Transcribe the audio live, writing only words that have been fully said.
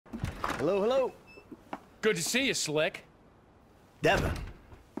Hello, hello. Good to see you, Slick. Devin,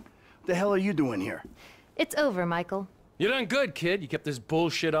 what the hell are you doing here? It's over, Michael. You done good, kid. You kept this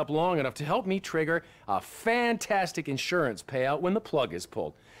bullshit up long enough to help me trigger a fantastic insurance payout when the plug is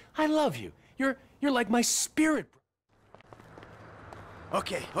pulled. I love you. You're like my spirit.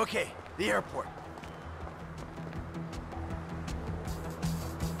 Okay, the airport.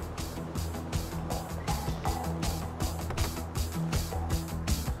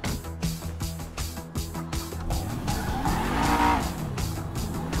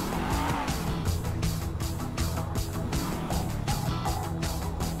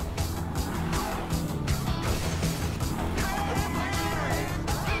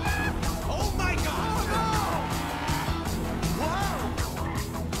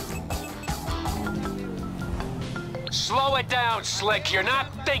 Slow it down, Slick. You're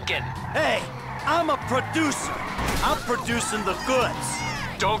not thinking. Hey, I'm a producer. I'm producing the goods.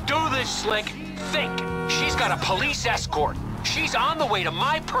 Don't do this, Slick. Think. She's got a police escort. She's on the way to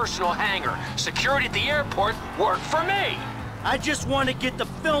my personal hangar. Security at the airport worked for me. I just want to get the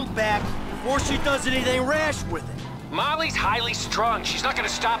film back before she does anything rash with it. Molly's highly strung. She's not gonna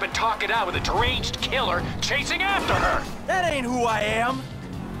stop and talk it out with a deranged killer chasing after her. That ain't who I am.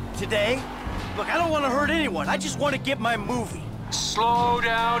 Today, look, I don't want to hurt anyone. I just want to get my movie. Slow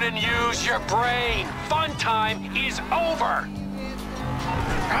down and use your brain. Fun time is over.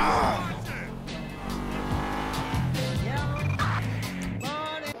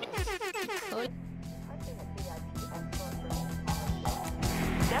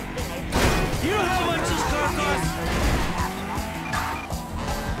 You know how much this car costs?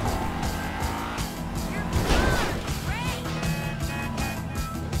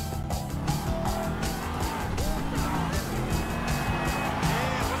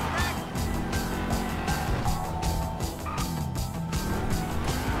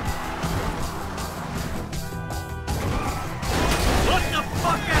 What the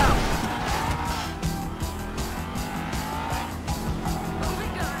fuck out?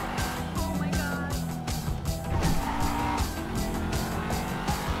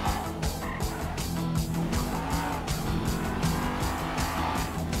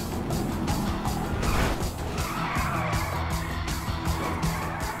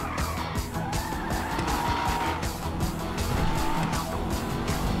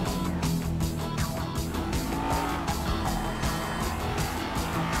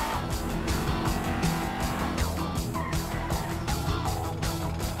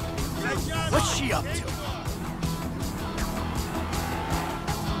 What's she up to?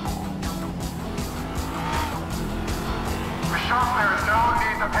 Michelle, there is no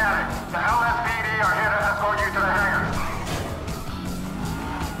need to panic. The LSPD are here to escort you to the hangar.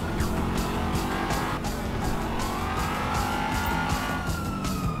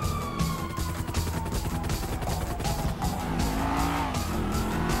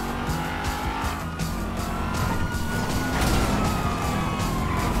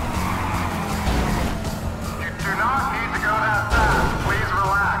 You do not need to go that fast. Please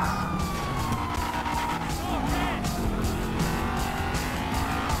relax.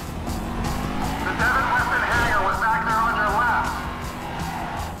 The Devon Weston hangar was back there on your left.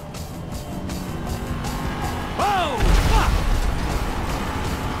 Oh, fuck!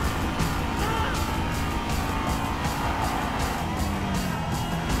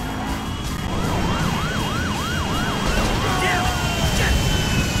 Damn it! Shit!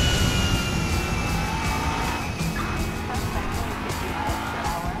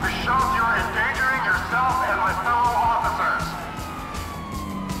 Michelle, you are endangering yourself and my fellow officers.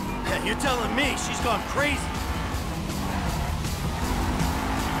 You're telling me she's gone crazy.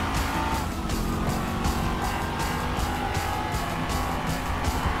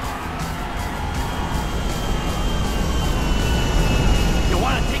 You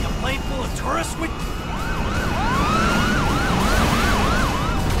want to take a plane full of tourists with you?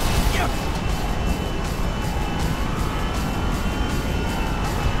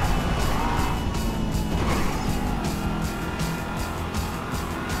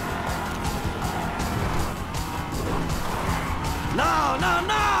 No, no,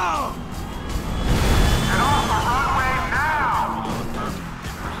 no! Get off the runway now!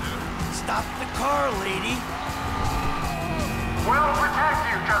 Stop the car, lady. We'll protect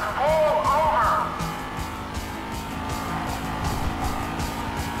you. Just pull over.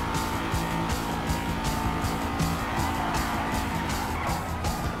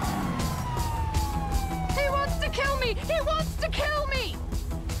 He wants to kill me! He wants to kill me!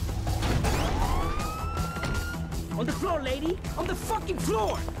 On the floor, lady! On the fucking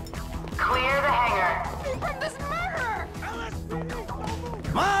floor! Clear the hangar. From this murderer!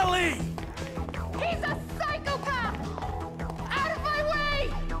 Molly!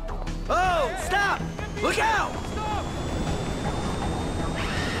 Look out!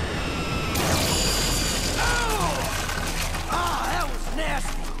 Ah, that was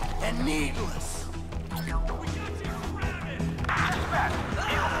nasty and needless.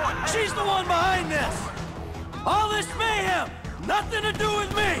 She's the one behind this. All this mayhem, nothing to do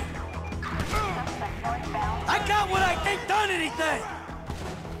with me. I got what I ain't done anything.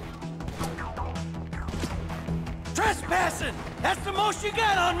 Trespassing, that's the most you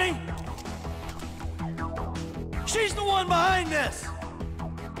got on me. She's the one behind this.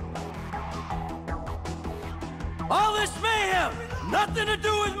 All this mayhem, nothing to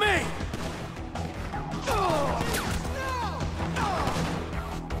do with me.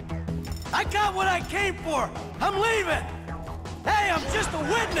 I got what I came for. I'm leaving. Hey, I'm just a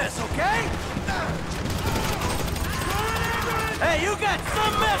witness, okay? Hey, you got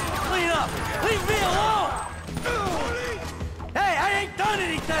some mess to clean up. Leave me alone. Hey, I ain't done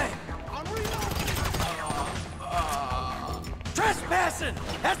anything. Trespassing,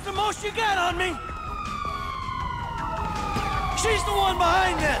 that's the most you got on me. She's the one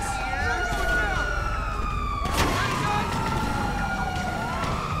behind this.